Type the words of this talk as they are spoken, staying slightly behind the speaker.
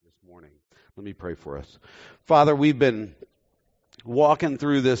morning. Let me pray for us. Father, we've been walking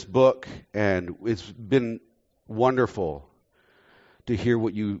through this book, and it's been wonderful to hear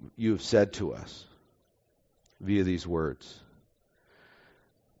what you have said to us via these words.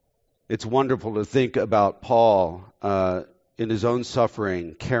 It's wonderful to think about Paul in his own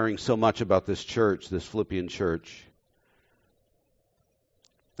suffering, caring so much about this church, this Philippian church,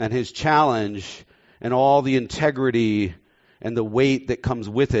 and his challenge and all the integrity and the weight that comes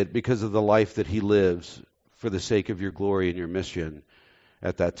with it because of the life that he lives for the sake of your glory and your mission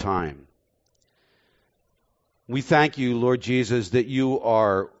at that time. We thank you, Lord Jesus, that you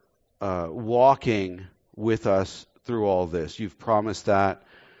are walking with us through all this. You've promised that.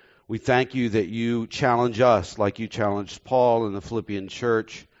 We thank you that you challenge us like you challenged Paul in the Philippian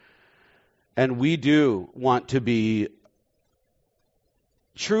church. And we do want to be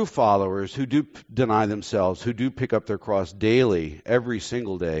true followers who do deny themselves, who do pick up their cross daily, every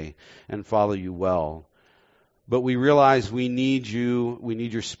single day, and follow you well. But we realize we need you, we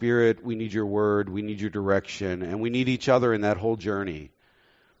need your Spirit, we need your word, we need your direction, and we need each other in that whole journey.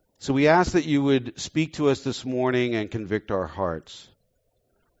 So we ask that you would speak to us this morning and convict our hearts.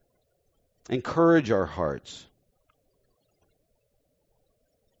 Encourage our hearts.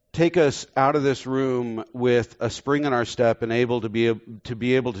 Take us out of this room with a spring in our step and able to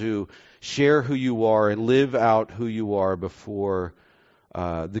be able to share who you are and live out who you are before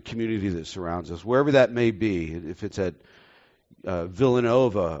the community that surrounds us, wherever that may be. If it's at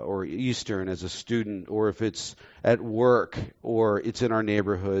Villanova or Eastern as a student, or if it's at work, or it's in our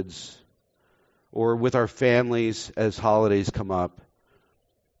neighborhoods, or with our families as holidays come up.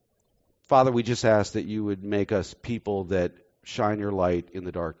 Father, we just ask that you would make us people that shine your light in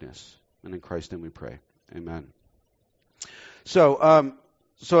the darkness. And in Christ's name we pray. Amen. So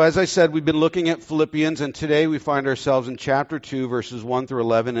as I said, we've been looking at Philippians, and today we find ourselves in chapter 2, verses 1 through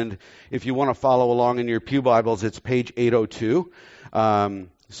 11. And if you want to follow along in your pew Bibles, it's page 802.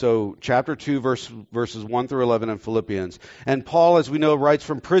 So chapter 2, verses 1 through 11 in Philippians. And Paul, as we know, writes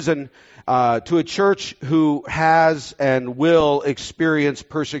from prison to a church who has and will experience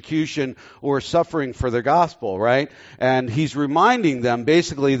persecution or suffering for the gospel, right? And he's reminding them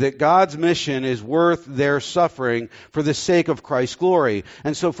basically that God's mission is worth their suffering for the sake of Christ's glory.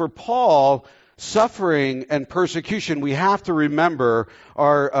 And so for Paul, suffering and persecution, we have to remember,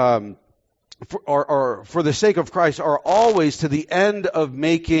 are for the sake of Christ, are always to the end of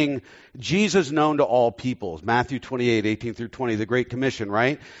making Jesus known to all peoples. Matthew 28, 18 through 20, the Great Commission,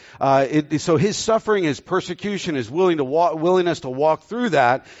 right? So his suffering, his persecution, his willingness to walk through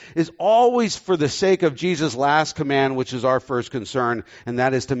that is always for the sake of Jesus' last command, which is our first concern, and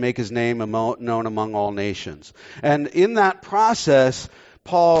that is to make his name known among all nations. And in that process,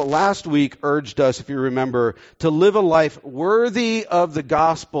 Paul last week urged us, if you remember, to live a life worthy of the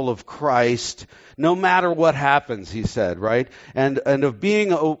gospel of Christ, no matter what happens, he said, right? And of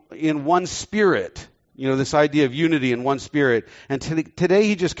being in one spirit, this idea of unity in one spirit. And today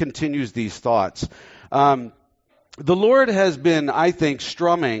he just continues these thoughts. The Lord has been, I think,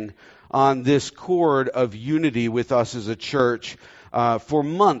 strumming on this chord of unity with us as a church for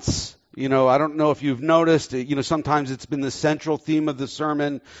months. I don't know if you've noticed, sometimes it's been the central theme of the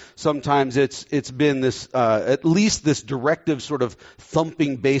sermon. Sometimes it's been this, at least this directive sort of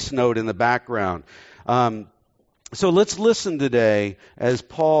thumping bass note in the background. So let's listen today as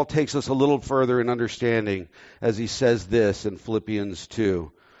Paul takes us a little further in understanding as he says this in Philippians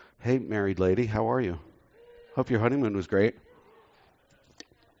 2. Hey, married lady, how are you? Hope your honeymoon was great.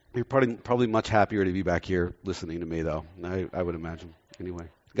 You're probably much happier to be back here listening to me, though, I would imagine. Anyway.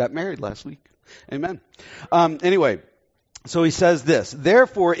 Got married last week. Amen. Anyway, so he says this.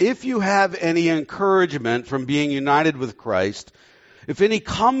 Therefore, if you have any encouragement from being united with Christ, if any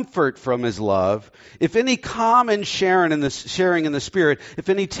comfort from his love, if any common sharing in the Spirit, if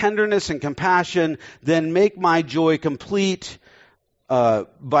any tenderness and compassion, then make my joy complete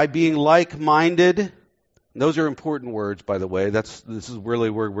by being like-minded. Those are important words, by the way. This is really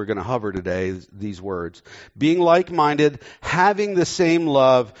where we're going to hover today, these words. Being like-minded, having the same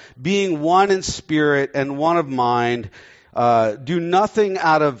love, being one in spirit and one of mind. Do nothing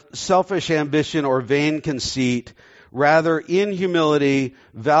out of selfish ambition or vain conceit. Rather, in humility,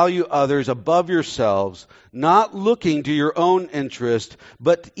 value others above yourselves, not looking to your own interest,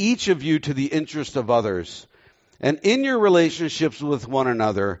 but each of you to the interest of others. And in your relationships with one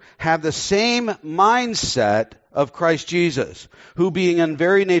another, have the same mindset of Christ Jesus, who being in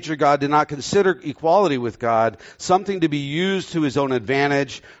very nature God did not consider equality with God something to be used to his own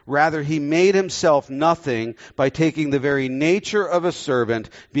advantage. Rather, he made himself nothing by taking the very nature of a servant,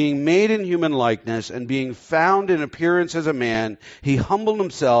 being made in human likeness, and being found in appearance as a man. He humbled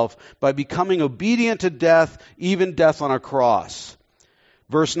himself by becoming obedient to death, even death on a cross.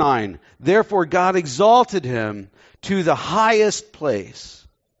 Verse 9, therefore God exalted him to the highest place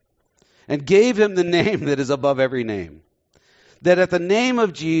and gave him the name that is above every name, that at the name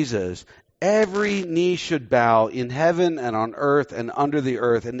of Jesus every knee should bow in heaven and on earth and under the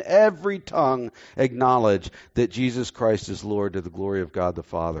earth, and every tongue acknowledge that Jesus Christ is Lord, to the glory of God the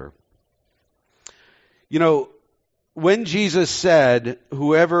Father. You know, when Jesus said,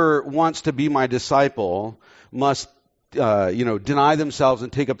 whoever wants to be my disciple must deny themselves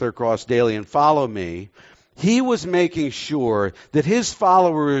and take up their cross daily and follow me, he was making sure that his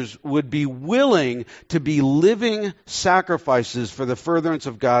followers would be willing to be living sacrifices for the furtherance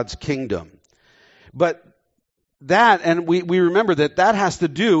of God's kingdom. But that, and we remember that has to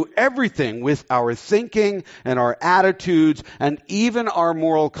do everything with our thinking and our attitudes and even our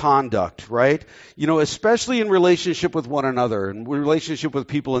moral conduct, right? You know, especially in relationship with one another and relationship with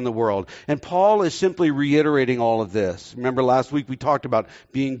people in the world. And Paul is simply reiterating all of this. Remember last week we talked about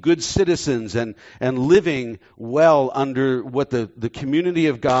being good citizens and living well under what the community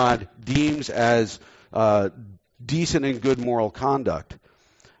of God deems as decent and good moral conduct.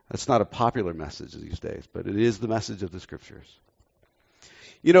 That's not a popular message these days, but it is the message of the Scriptures.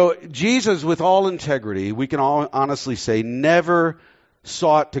 You know, Jesus, with all integrity, we can all honestly say, never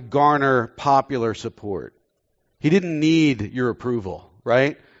sought to garner popular support. He didn't need your approval,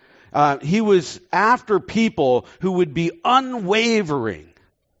 right? He was after people who would be unwavering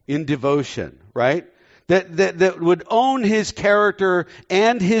in devotion, right? That would own his character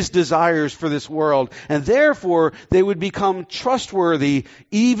and his desires for this world. And therefore, they would become trustworthy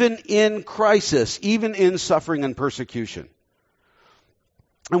even in crisis, even in suffering and persecution.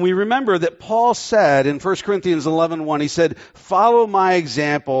 And we remember that Paul said in 1 Corinthians 11:1, he said, follow my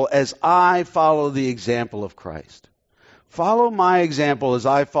example as I follow the example of Christ. Follow my example as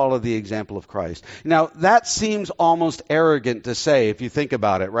I follow the example of Christ. Now, that seems almost arrogant to say if you think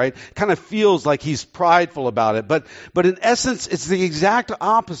about it, right? Kind of feels like he's prideful about it. But in essence, it's the exact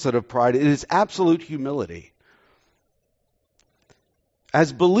opposite of pride. It is absolute humility.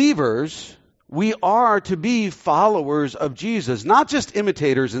 As believers, we are to be followers of Jesus, not just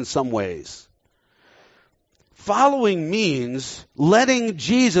imitators in some ways. Following means letting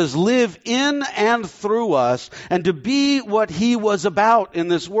Jesus live in and through us and to be what he was about in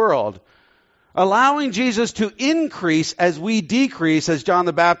this world. Allowing Jesus to increase as we decrease, as John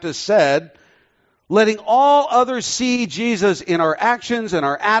the Baptist said, letting all others see Jesus in our actions and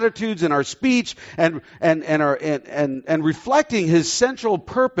our attitudes and our speech and reflecting his central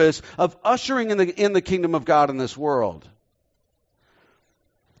purpose of ushering in the kingdom of God in this world.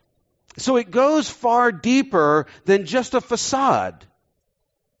 So it goes far deeper than just a facade.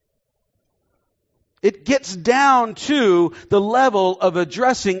 It gets down to the level of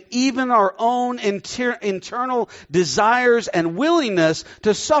addressing even our own internal desires and willingness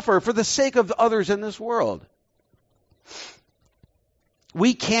to suffer for the sake of others in this world.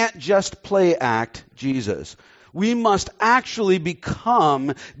 We can't just play act Jesus. We must actually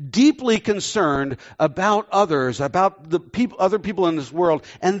become deeply concerned about others, about the other people in this world,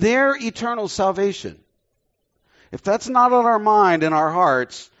 and their eternal salvation. If that's not on our mind and our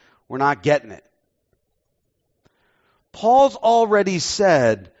hearts, we're not getting it. Paul's already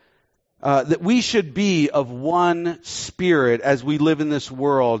said that we should be of one spirit as we live in this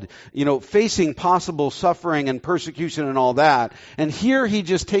world, facing possible suffering and persecution and all that. And here he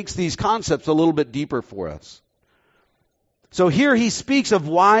just takes these concepts a little bit deeper for us. So here he speaks of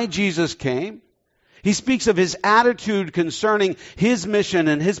why Jesus came. He speaks of his attitude concerning his mission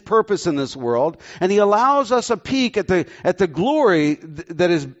and his purpose in this world, and he allows us a peek at the glory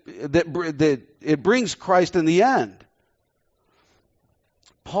that it brings Christ in the end.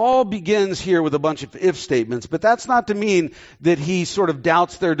 Paul begins here with a bunch of if statements, but that's not to mean that he sort of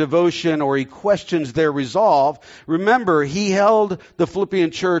doubts their devotion or he questions their resolve. Remember, he held the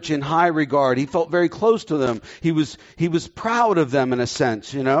Philippian church in high regard. He felt very close to them. He was proud of them in a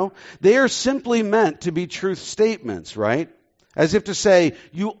sense, They are simply meant to be truth statements, right? As if to say,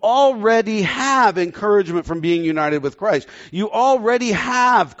 you already have encouragement from being united with Christ. You already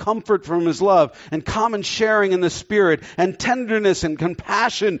have comfort from his love and common sharing in the Spirit and tenderness and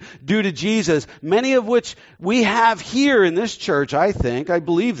compassion due to Jesus, many of which we have here in this church, I think. I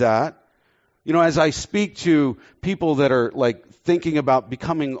believe that. As I speak to people that are thinking about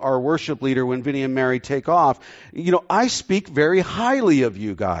becoming our worship leader when Vinny and Mary take off, I speak very highly of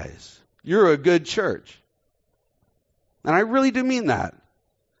you guys. You're a good church. And I really do mean that.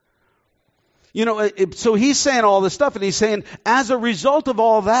 So he's saying all this stuff, and he's saying, as a result of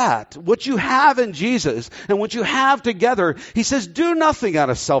all that, what you have in Jesus and what you have together, he says, do nothing out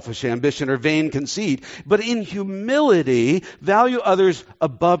of selfish ambition or vain conceit, but in humility, value others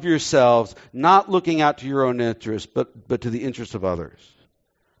above yourselves, not looking out to your own interests, but to the interest of others.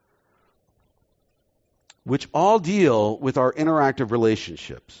 Which all deal with our interactive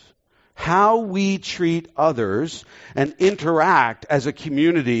relationships. How we treat others and interact as a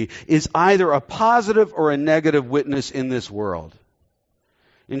community is either a positive or a negative witness in this world.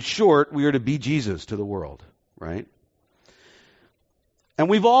 In short, we are to be Jesus to the world, right? And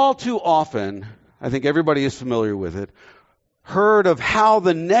we've all too often, I think everybody is familiar with it, heard of how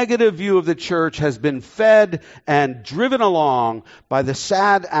the negative view of the church has been fed and driven along by the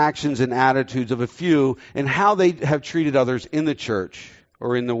sad actions and attitudes of a few and how they have treated others in the church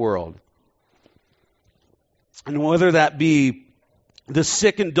or in the world. And whether that be the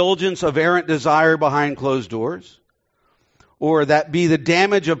sick indulgence of errant desire behind closed doors, or that be the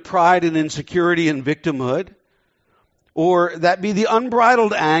damage of pride and insecurity and victimhood, or that be the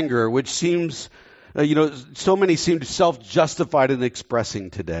unbridled anger which seems, so many seem self-justified in expressing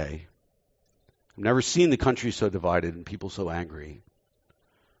today. I've never seen the country so divided and people so angry.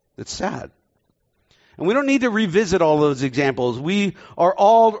 It's sad. And we don't need to revisit all those examples. We are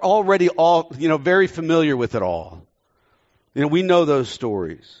already very familiar with it all. We know those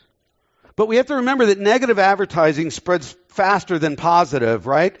stories. But we have to remember that negative advertising spreads faster than positive,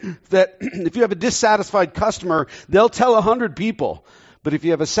 right? That if you have a dissatisfied customer, they'll tell 100 people. But if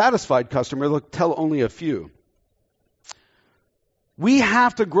you have a satisfied customer, they'll tell only a few. We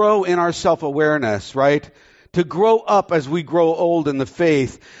have to grow in our self-awareness, right? To grow up as we grow old in the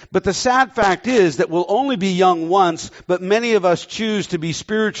faith. But the sad fact is that we'll only be young once, but many of us choose to be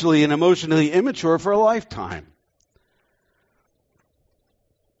spiritually and emotionally immature for a lifetime.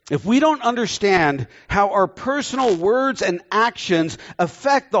 If we don't understand how our personal words and actions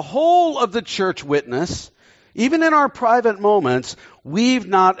affect the whole of the church witness, even in our private moments, we've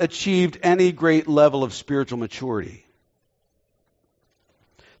not achieved any great level of spiritual maturity.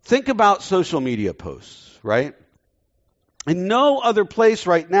 Think about social media posts. Right? In no other place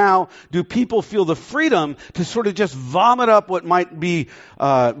right now do people feel the freedom to sort of just vomit up what might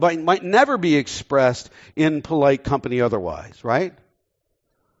never be expressed in polite company otherwise, right?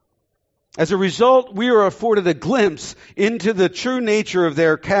 As a result, we are afforded a glimpse into the true nature of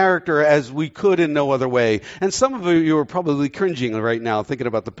their character as we could in no other way. And some of you are probably cringing right now thinking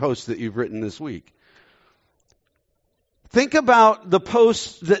about the posts that you've written this week. Think about the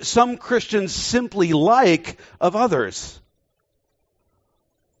posts that some Christians simply like of others.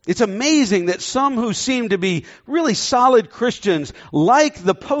 It's amazing that some who seem to be really solid Christians like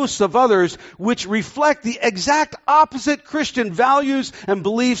the posts of others which reflect the exact opposite Christian values and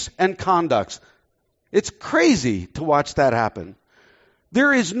beliefs and conducts. It's crazy to watch that happen.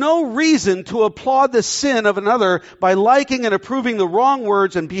 There is no reason to applaud the sin of another by liking and approving the wrong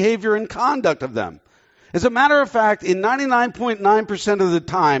words and behavior and conduct of them. As a matter of fact, in 99.9% of the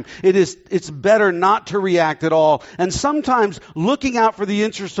time, it's better not to react at all. And sometimes looking out for the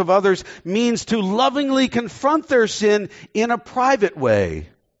interests of others means to lovingly confront their sin in a private way,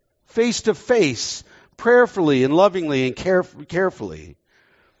 face to face, prayerfully and lovingly and carefully.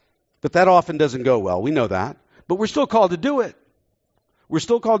 But that often doesn't go well. We know that. But we're still called to do it. We're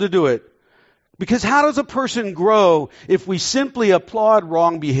still called to do it. Because how does a person grow if we simply applaud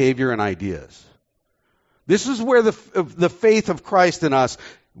wrong behavior and ideas? This is where the faith of Christ in us,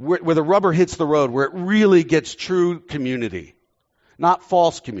 where the rubber hits the road, where it really gets true community, not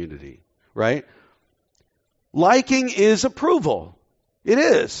false community, right? Liking is approval. It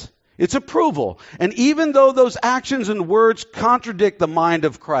is. It's approval. And even though those actions and words contradict the mind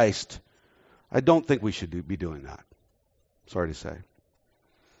of Christ, I don't think we should be doing that. Sorry to say.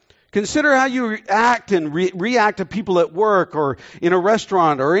 Consider how you act and react to people at work or in a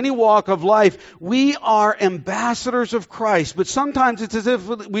restaurant or any walk of life. We are ambassadors of Christ, but sometimes it's as if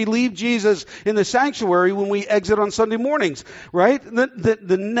we leave Jesus in the sanctuary when we exit on Sunday mornings, right?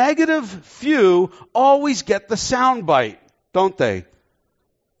 The negative few always get the soundbite, don't they?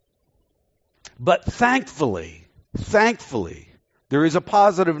 But thankfully, there is a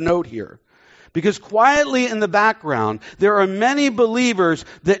positive note here. Because quietly in the background, there are many believers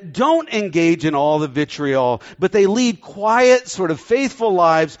that don't engage in all the vitriol, but they lead quiet, sort of faithful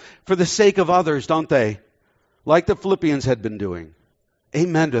lives for the sake of others, don't they? Like the Philippians had been doing.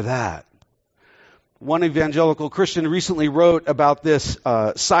 Amen to that. One evangelical Christian recently wrote about this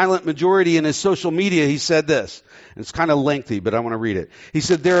silent majority in his social media. He said this. It's kind of lengthy, but I want to read it. He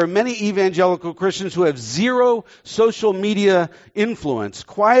said, there are many evangelical Christians who have zero social media influence,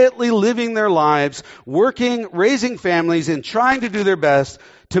 quietly living their lives, working, raising families, and trying to do their best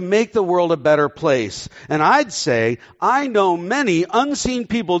to make the world a better place. And I'd say, I know many unseen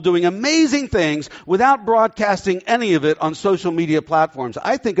people doing amazing things without broadcasting any of it on social media platforms.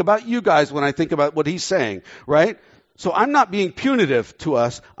 I think about you guys when I think about what he's saying, right? So I'm not being punitive to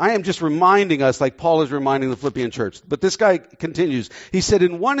us. I am just reminding us, like Paul is reminding the Philippian church. But this guy continues. He said,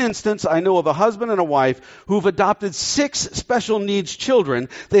 in one instance, I know of a husband and a wife who've adopted 6 special needs children.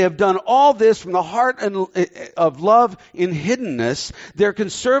 They have done all this from the heart of love in hiddenness. They're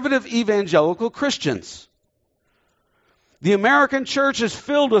conservative evangelical Christians. The American church is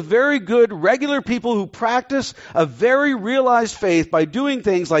filled with very good, regular people who practice a very realized faith by doing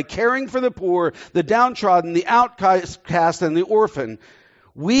things like caring for the poor, the downtrodden, the outcast, and the orphan.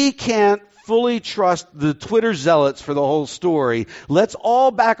 We can't fully trust the Twitter zealots for the whole story. Let's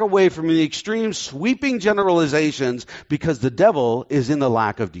all back away from the extreme sweeping generalizations because the devil is in the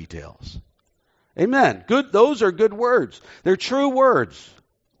lack of details. Amen. Good. Those are good words. They're true words.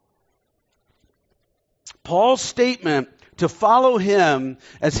 Paul's statement to follow him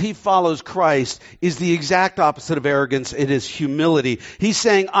as he follows Christ is the exact opposite of arrogance. It is humility. He's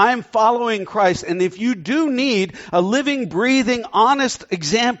saying, I'm following Christ, and if you do need a living, breathing, honest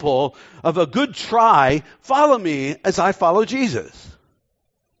example of a good try, follow me as I follow Jesus.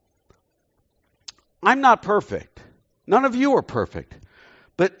 I'm not perfect. None of you are perfect.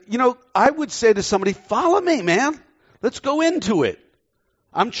 But, I would say to somebody, follow me, man. Let's go into it.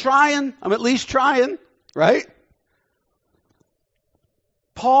 I'm trying. I'm at least trying, right?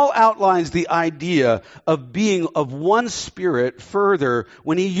 Paul outlines the idea of being of one spirit further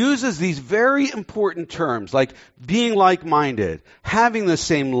when he uses these very important terms like being like-minded, having the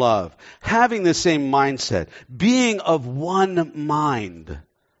same love, having the same mindset, being of one mind.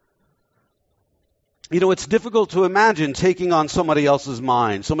 It's difficult to imagine taking on somebody else's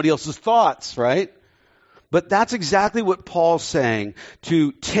mind, somebody else's thoughts, right? But that's exactly what Paul's saying,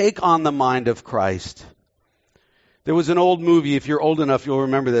 to take on the mind of Christ. There was an old movie, if you're old enough, you'll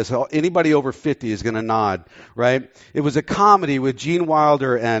remember this. Anybody over 50 is going to nod, right? It was a comedy with Gene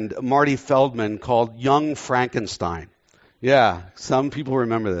Wilder and Marty Feldman called Young Frankenstein. Yeah, some people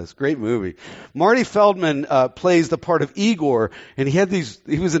remember this. Great movie. Marty Feldman plays the part of Igor, and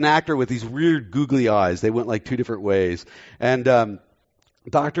he was an actor with these weird googly eyes. They went like 2 different ways. And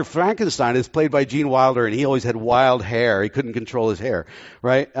Dr. Frankenstein is played by Gene Wilder, and he always had wild hair. He couldn't control his hair,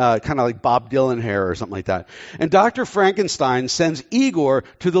 right? Kind of like Bob Dylan hair or something like that. And Dr. Frankenstein sends Igor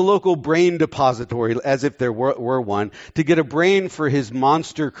to the local brain depository, as if there were one, to get a brain for his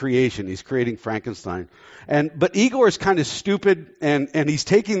monster creation. He's creating Frankenstein. But Igor is kind of stupid, and he's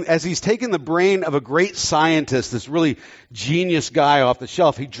taking the brain of a great scientist, this really genius guy off the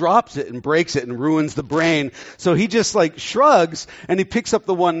shelf. He drops it and breaks it and ruins the brain. So he just shrugs, and he picks up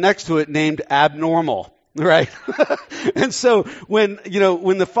the one next to it named Abnormal. Right? And so when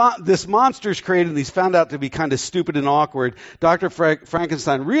this monster's created and he's found out to be kind of stupid and awkward, Dr.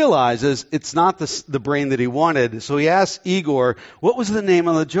 Frankenstein realizes it's not the brain that he wanted. So he asks Igor, what was the name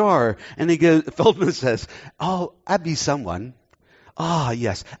on the jar? And Feldman says, I'd be someone.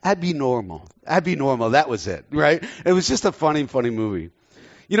 Yes, I'd be normal. That was it, right? It was just a funny movie.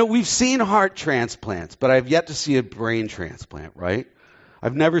 We've seen heart transplants, but I've yet to see a brain transplant, right?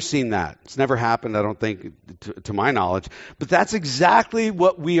 I've never seen that. It's never happened, I don't think, to my knowledge. But that's exactly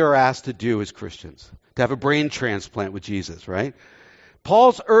what we are asked to do as Christians, to have a brain transplant with Jesus, right?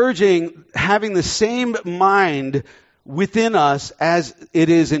 Paul's urging having the same mind within us as it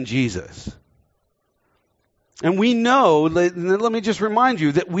is in Jesus. And we know, let me just remind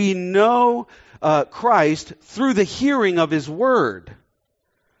you, that we know Christ through the hearing of his word.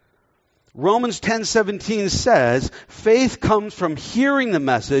 Romans 10:17 says, faith comes from hearing the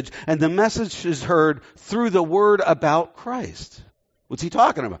message, and the message is heard through the word about Christ. What's he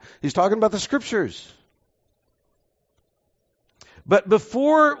talking about? He's talking about the scriptures. But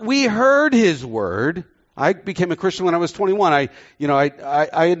before we heard his word, I became a Christian when I was 21. I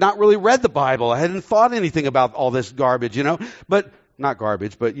had not really read the Bible. I hadn't thought anything about all this garbage, But, not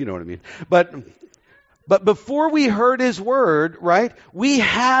garbage, but you know what I mean. But before we heard his word, right, we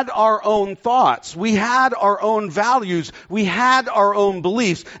had our own thoughts. We had our own values. We had our own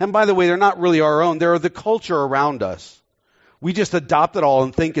beliefs. And by the way, they're not really our own. They're the culture around us. We just adopt it all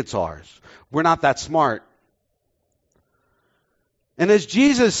and think it's ours. We're not that smart. And as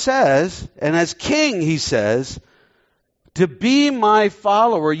Jesus says, and as King he says, To be my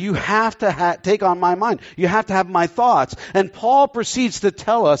follower, you have to take on my mind. You have to have my thoughts. And Paul proceeds to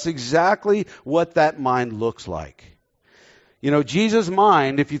tell us exactly what that mind looks like. You know, Jesus'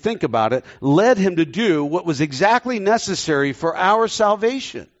 mind, if you think about it, led him to do what was exactly necessary for our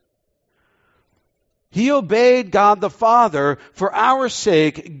salvation. He obeyed God the Father for our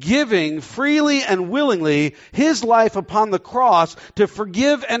sake, giving freely and willingly his life upon the cross to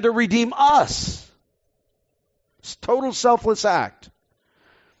forgive and to redeem us. It's a total selfless act.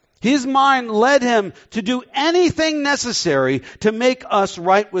 His mind led him to do anything necessary to make us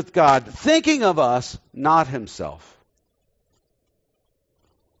right with God, thinking of us, not himself.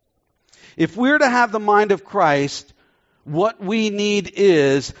 If we're to have the mind of Christ, what we need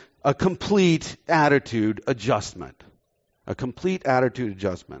is a complete attitude adjustment. A complete attitude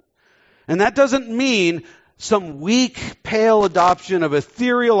adjustment. And that doesn't mean some weak, pale adoption of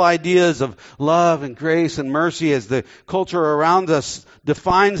ethereal ideas of love and grace and mercy as the culture around us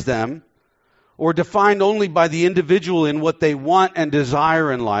defines them, or defined only by the individual in what they want and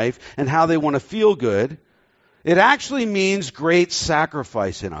desire in life and how they want to feel good. It actually means great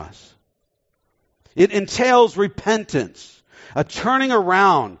sacrifice in us. It entails repentance, a turning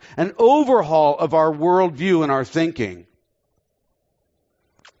around, an overhaul of our worldview and our thinking.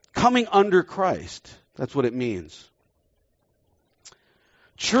 Coming under Christ. That's what it means.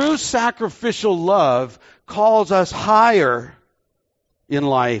 True sacrificial love calls us higher in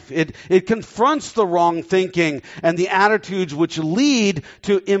life. It confronts the wrong thinking and the attitudes which lead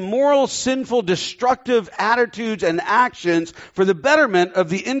to immoral, sinful, destructive attitudes and actions for the betterment of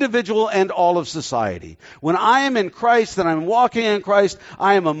the individual and all of society. When I am in Christ and I'm walking in Christ,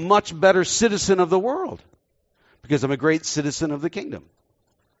 I am a much better citizen of the world because I'm a great citizen of the kingdom.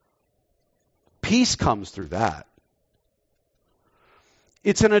 Peace comes through that.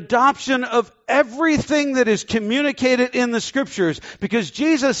 It's an adoption of everything that is communicated in the Scriptures, because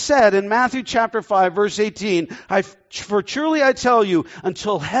Jesus said in Matthew chapter 5, verse 18, For truly I tell you,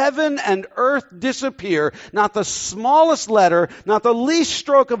 until heaven and earth disappear, not the smallest letter, not the least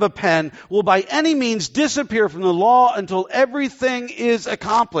stroke of a pen will by any means disappear from the law until everything is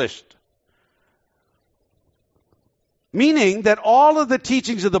accomplished. Meaning that all of the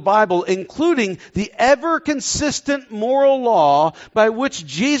teachings of the Bible, including the ever-consistent moral law by which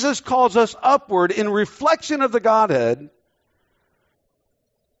Jesus calls us upward in reflection of the Godhead,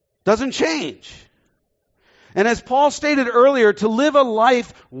 doesn't change. And as Paul stated earlier, to live a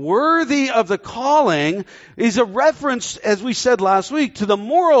life worthy of the calling is a reference, as we said last week, to the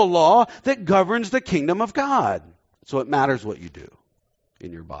moral law that governs the kingdom of God. So it matters what you do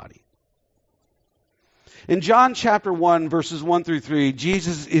in your body. In John chapter 1, verses 1 through 3,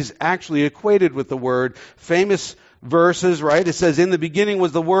 Jesus is actually equated with the Word. Famous verses, right? It says, in the beginning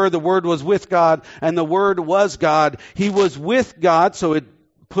was the Word was with God, and the Word was God. He was with God, so it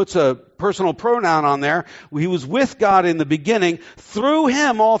puts a personal pronoun on there. He was with God in the beginning. Through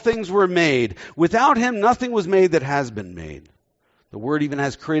Him all things were made. Without Him nothing was made that has been made. The Word even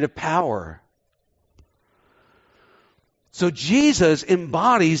has creative power. So Jesus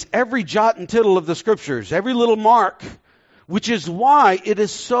embodies every jot and tittle of the Scriptures, every little mark, which is why it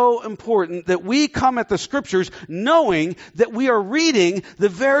is so important that we come at the Scriptures knowing that we are reading the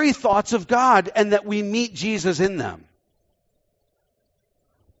very thoughts of God and that we meet Jesus in them.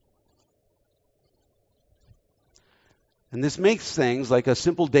 And this makes things like a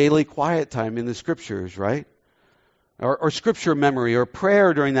simple daily quiet time in the Scriptures, right? Or Scripture memory or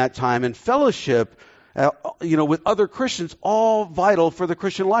prayer during that time and fellowship with other Christians, all vital for the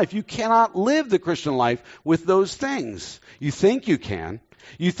Christian life. You cannot live the Christian life with those things. You think you can.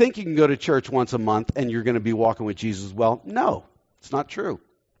 You think you can go to church once a month and you're going to be walking with Jesus. Well, no, it's not true.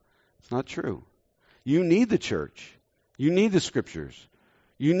 It's not true. You need the church. You need the Scriptures.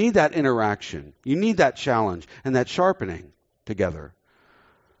 You need that interaction. You need that challenge and that sharpening together.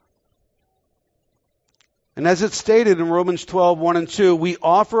 And as it's stated in Romans 12, 1 and 2, we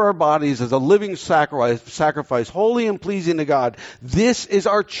offer our bodies as a living sacrifice, holy and pleasing to God. This is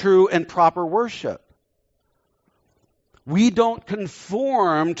our true and proper worship. We don't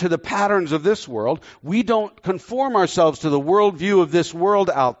conform to the patterns of this world. We don't conform ourselves to the worldview of this world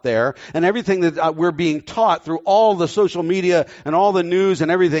out there and everything that we're being taught through all the social media and all the news and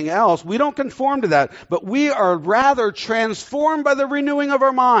everything else. We don't conform to that, but we are rather transformed by the renewing of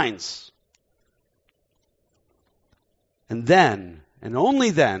our minds. And then, and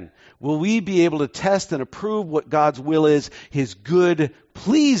only then, will we be able to test and approve what God's will is, His good,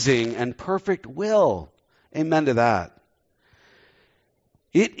 pleasing, and perfect will. Amen to that.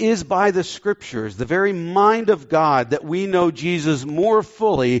 It is by the Scriptures, the very mind of God, that we know Jesus more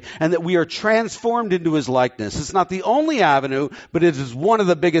fully and that we are transformed into His likeness. It's not the only avenue, but it is one of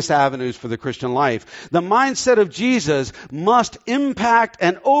the biggest avenues for the Christian life. The mindset of Jesus must impact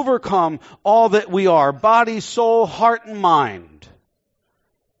and overcome all that we are, body, soul, heart, and mind.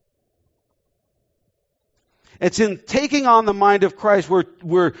 It's in taking on the mind of Christ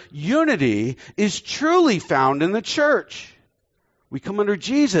where unity is truly found in the church. We come under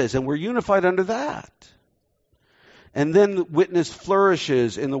Jesus and we're unified under that. And then witness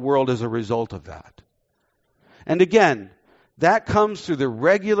flourishes in the world as a result of that. And again, that comes through the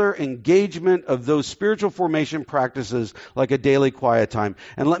regular engagement of those spiritual formation practices like a daily quiet time.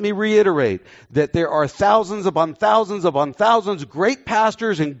 And let me reiterate that there are thousands upon thousands great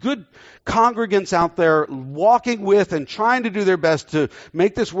pastors and good congregants out there walking with and trying to do their best to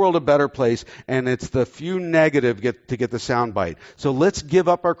make this world a better place, and it's the few negative to get the soundbite. So let's give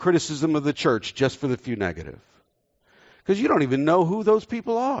up our criticism of the church just for the few negative. Because you don't even know who those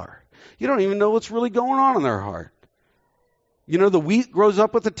people are. You don't even know what's really going on in their heart. You know, the wheat grows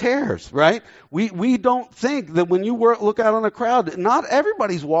up with the tares, right? We don't think that when you look out on a crowd, not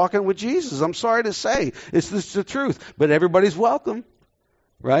everybody's walking with Jesus. I'm sorry to say. It's just the truth. But everybody's welcome,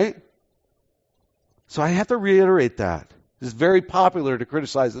 right? So I have to reiterate that. It's very popular to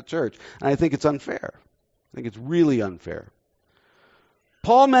criticize the church, and I think it's unfair. I think it's really unfair.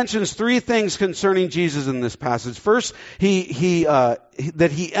 Paul mentions three things concerning Jesus in this passage. First,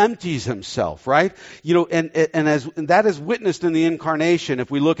 that he empties himself, right? You know, and that is witnessed in the incarnation, if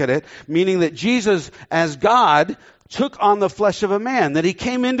we look at it, meaning that Jesus, as God, took on the flesh of a man, that he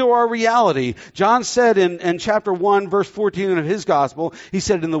came into our reality. John said in chapter 1, verse 14 of his gospel, he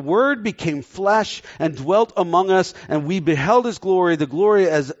said, "And the Word became flesh and dwelt among us, and we beheld his glory, the glory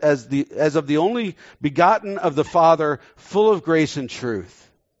as of the only begotten of the Father, full of grace and truth."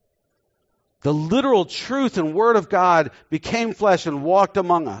 The literal truth and Word of God became flesh and walked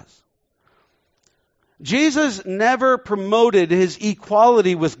among us. Jesus never promoted his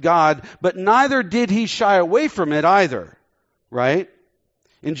equality with God, but neither did he shy away from it either, right?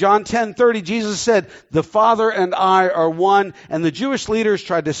 In John 10:30, Jesus said, "The Father and I are one," and the Jewish leaders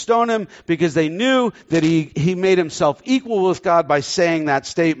tried to stone him because they knew that he made himself equal with God by saying that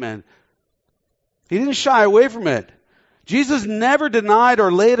statement. He didn't shy away from it. Jesus never denied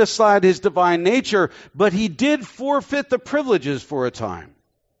or laid aside his divine nature, but he did forfeit the privileges for a time,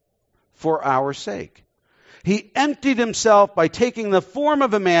 for our sake. He emptied himself by taking the form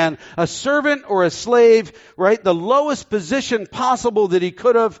of a man, a servant or a slave, right? The lowest position possible that he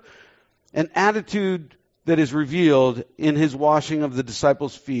could have, an attitude that is revealed in his washing of the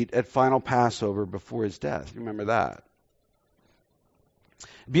disciples' feet at final Passover before his death. You remember that.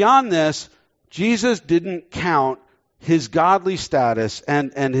 Beyond this, Jesus didn't count his godly status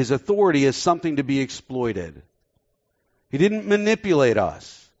and his authority as something to be exploited. He didn't manipulate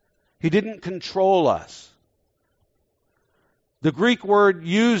us. He didn't control us. The Greek word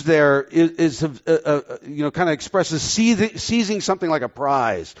used there is kind of expresses seizing something like a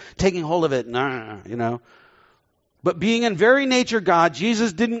prize, taking hold of it, you know. But being in very nature God,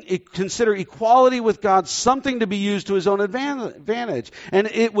 Jesus didn't consider equality with God something to be used to his own advantage. And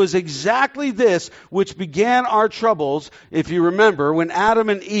it was exactly this which began our troubles, if you remember, when Adam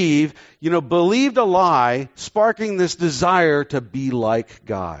and Eve, believed a lie, sparking this desire to be like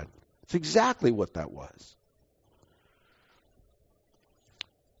God. It's exactly what that was.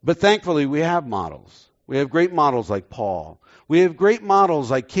 But thankfully, we have models. We have great models like Paul. We have great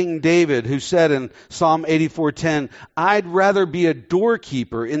models like King David, who said in Psalm 84:10, "I'd rather be a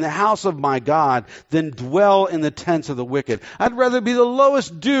doorkeeper in the house of my God than dwell in the tents of the wicked. I'd rather be the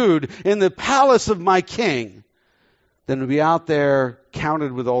lowest dude in the palace of my king than to be out there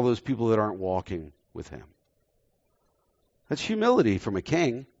counted with all those people that aren't walking with him." That's humility from a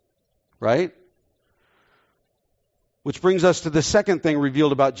king, right? Which brings us to the second thing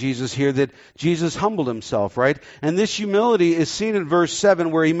revealed about Jesus here, that Jesus humbled himself, right? And this humility is seen in verse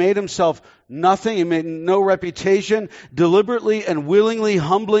 7, where he made himself nothing, he made no reputation, deliberately and willingly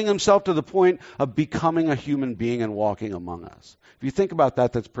humbling himself to the point of becoming a human being and walking among us. If you think about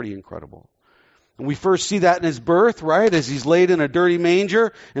that, that's pretty incredible. And we first see that in his birth, right? As he's laid in a dirty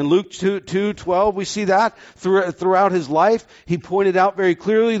manger. In Luke 2:12, we see that. Throughout his life, he pointed out very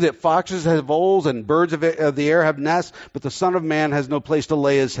clearly that foxes have holes and birds of the air have nests, but the Son of Man has no place to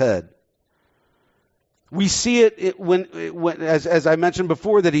lay his head. We see it when as I mentioned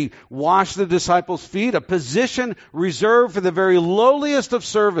before, that he washed the disciples' feet, a position reserved for the very lowliest of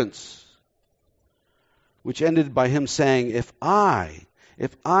servants, which ended by him saying, if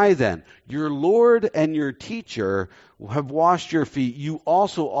If I then, your Lord and your teacher, have washed your feet, you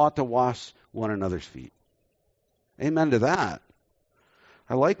also ought to wash one another's feet. Amen to that.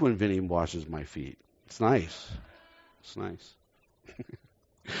 I like when Vinny washes my feet. It's nice. It's nice.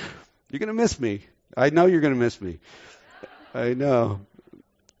 You're going to miss me. I know you're going to miss me. I know.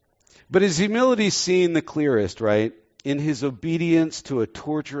 But his humility is seen the clearest, right? In his obedience to a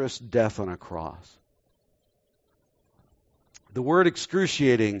torturous death on a cross. The word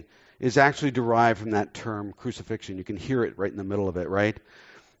excruciating is actually derived from that term crucifixion. You can hear it right in the middle of it, right?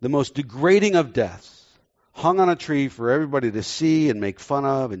 The most degrading of deaths, hung on a tree for everybody to see and make fun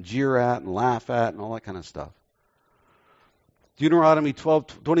of and jeer at and laugh at and all that kind of stuff. Deuteronomy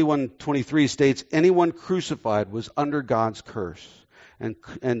 12:21-23 states, anyone crucified was under God's curse,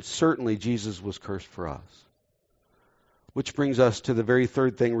 and certainly Jesus was cursed for us. Which brings us to the very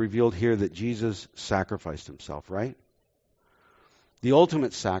third thing revealed here, that Jesus sacrificed himself, right? The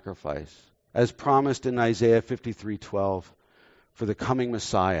ultimate sacrifice, as promised in Isaiah 53:12 for the coming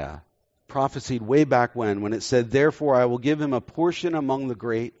Messiah, prophesied way back when it said, therefore I will give him a portion among the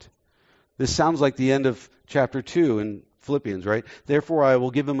great. This sounds like the end of chapter 2 in Philippians, right? Therefore I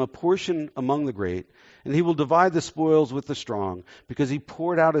will give him a portion among the great, and he will divide the spoils with the strong, because he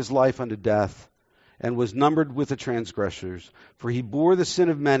poured out his life unto death and was numbered with the transgressors. For he bore the sin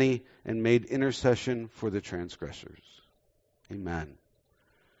of many and made intercession for the transgressors. Amen.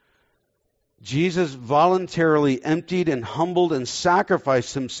 Jesus voluntarily emptied and humbled and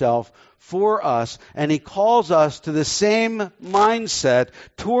sacrificed himself for us, and he calls us to the same mindset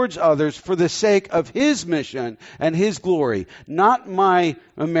towards others for the sake of his mission and his glory, not my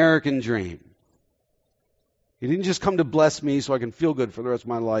American dream. He didn't just come to bless me so I can feel good for the rest of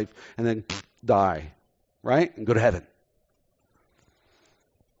my life and then die, right? And go to heaven.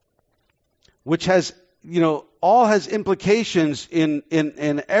 Which has, all has implications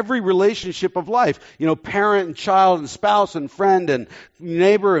in every relationship of life. Parent and child and spouse and friend and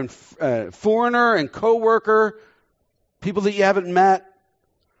neighbor and foreigner and coworker, people that you haven't met.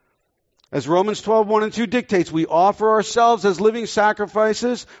 As Romans 12:1-2 dictates, we offer ourselves as living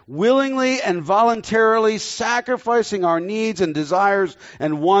sacrifices, willingly and voluntarily sacrificing our needs and desires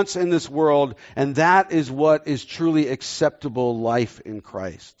and wants in this world, and that is what is truly acceptable life in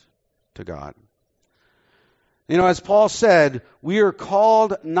Christ to God. As Paul said, we are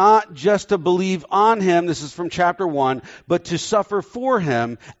called not just to believe on him, this is from chapter 1, but to suffer for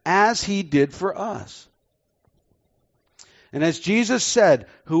him as he did for us. And as Jesus said,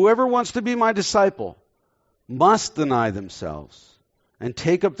 whoever wants to be my disciple must deny themselves and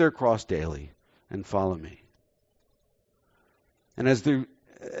take up their cross daily and follow me. And as the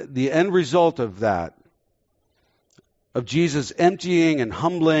end result of that, of Jesus emptying and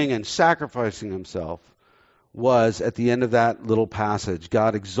humbling and sacrificing himself, was at the end of that little passage,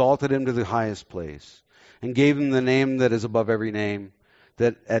 God exalted him to the highest place and gave him the name that is above every name,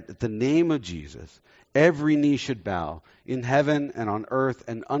 that at the name of Jesus, every knee should bow in heaven and on earth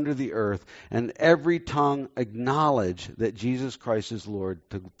and under the earth, and every tongue acknowledge that Jesus Christ is Lord,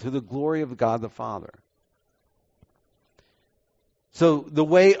 to the glory of God the Father. So the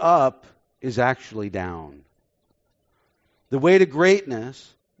way up is actually down. The way to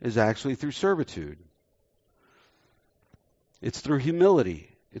greatness is actually through servitude. It's through humility.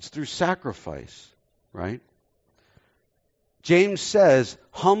 It's through sacrifice, right? James says,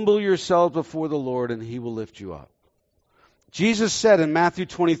 humble yourselves before the Lord and he will lift you up. Jesus said in Matthew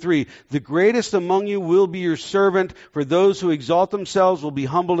 23, the greatest among you will be your servant, for those who exalt themselves will be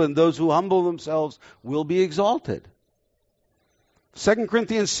humbled, and those who humble themselves will be exalted. 2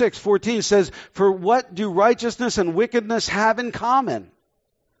 Corinthians 6:14 says, for what do righteousness and wickedness have in common?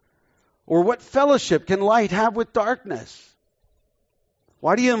 Or what fellowship can light have with darkness?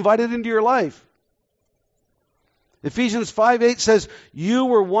 Why do you invite it into your life? Ephesians 5:8 says, you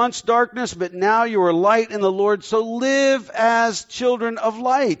were once darkness, but now you are light in the Lord, so live as children of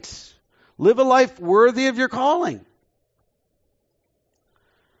light. Live a life worthy of your calling.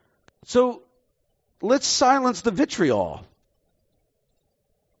 So let's silence the vitriol.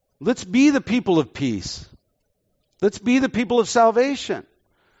 Let's be the people of peace. Let's be the people of salvation.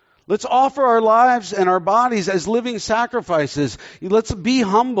 Let's offer our lives and our bodies as living sacrifices. Let's be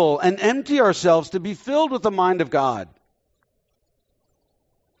humble and empty ourselves to be filled with the mind of God.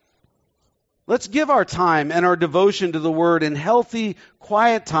 Let's give our time and our devotion to the Word in healthy,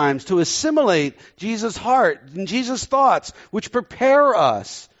 quiet times to assimilate Jesus' heart and Jesus' thoughts, which prepare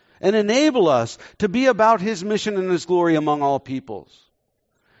us and enable us to be about His mission and His glory among all peoples.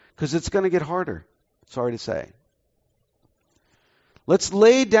 Because it's going to get harder, sorry to say. Let's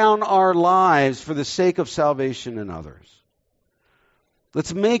lay down our lives for the sake of salvation in others.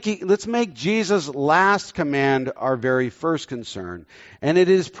 Let's make Jesus' last command our very first concern. And it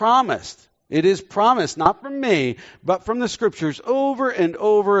is promised. It is promised, not from me, but from the Scriptures over and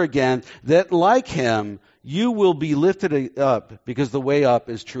over again, that like him, you will be lifted up because the way up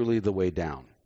is truly the way down.